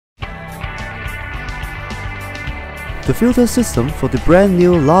The filter system for the brand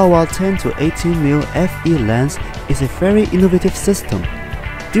new Laowa 10 to 18mm FE lens is a very innovative system.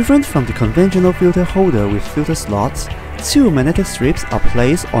 Different from the conventional filter holder with filter slots, two magnetic strips are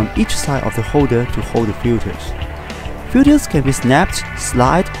placed on each side of the holder to hold the filters. Filters can be snapped,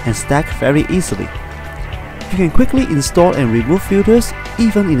 slide, and stacked very easily. You can quickly install and remove filters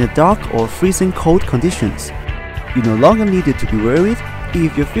even in the dark or freezing cold conditions. You no longer needed to be worried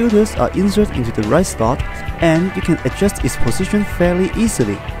if your filters are inserted into the right slot, and you can adjust its position fairly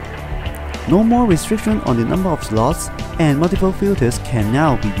easily. No more restriction on the number of slots, and multiple filters can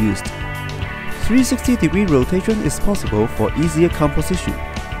now be used. 360-degree rotation is possible for easier composition.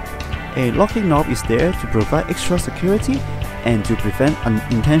 A locking knob is there to provide extra security and to prevent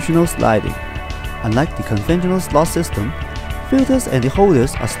unintentional sliding. Unlike the conventional slot system, filters and the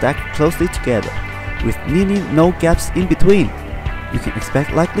holders are stacked closely together, with nearly no gaps in between. You can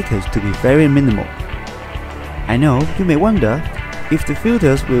expect light leakage to be very minimal. I know you may wonder if the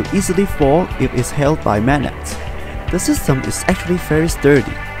filters will easily fall if it's held by magnets. The system is actually very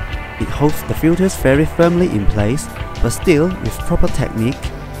sturdy. It holds the filters very firmly in place, but still, with proper technique,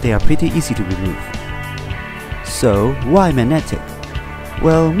 they are pretty easy to remove. So, why magnetic?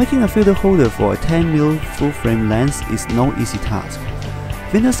 Well, making a filter holder for a 10mm full-frame lens is no easy task.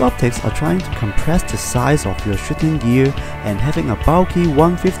 Venus Optics are trying to compress the size of your shooting gear, and having a bulky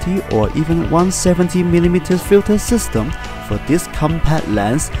 150 or even 170mm filter system for this compact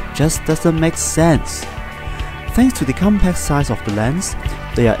lens just doesn't make sense. Thanks to the compact size of the lens,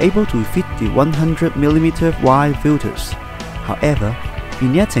 they are able to fit the 100mm wide filters. However,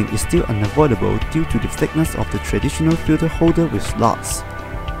 vignetting is still unavoidable due to the thickness of the traditional filter holder with slots.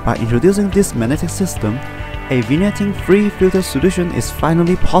 By introducing this magnetic system, a vignetting-free filter solution is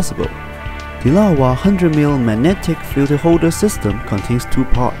finally possible. The Laowa 100mm magnetic filter holder system contains two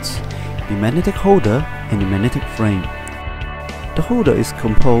parts, the magnetic holder and the magnetic frame. The holder is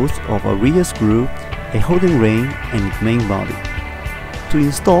composed of a rear screw, a holding ring, and its main body. To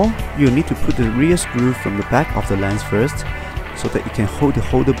install, you need to put the rear screw from the back of the lens first, so that it can hold the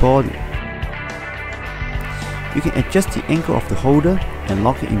holder body. You can adjust the angle of the holder and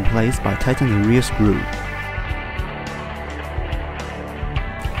lock it in place by tightening the rear screw.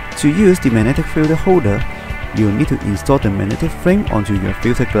 To use the magnetic filter holder, you will need to install the magnetic frame onto your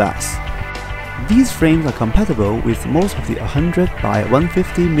filter glass. These frames are compatible with most of the 100 by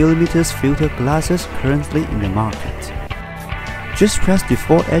 150mm filter glasses currently in the market. Just press the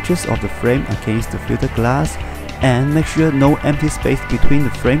four edges of the frame against the filter glass and make sure no empty space between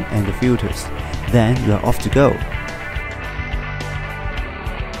the frame and the filters. Then you are off to go.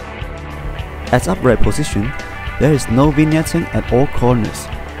 At upright position, there is no vignetting at all corners,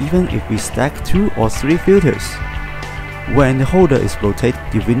 even if we stack 2 or 3 filters. When the holder is rotated,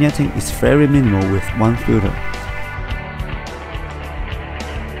 the vignetting is very minimal with one filter.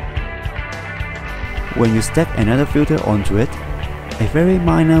 When you stack another filter onto it, a very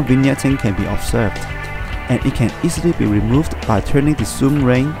minor vignetting can be observed, and it can easily be removed by turning the zoom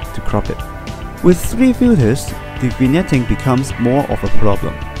ring to crop it. With 3 filters, the vignetting becomes more of a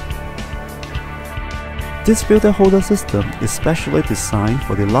problem. This filter holder system is specially designed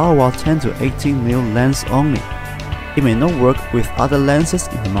for the Laowa 10 to 18mm lens only. It may not work with other lenses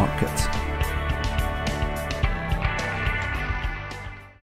in the market.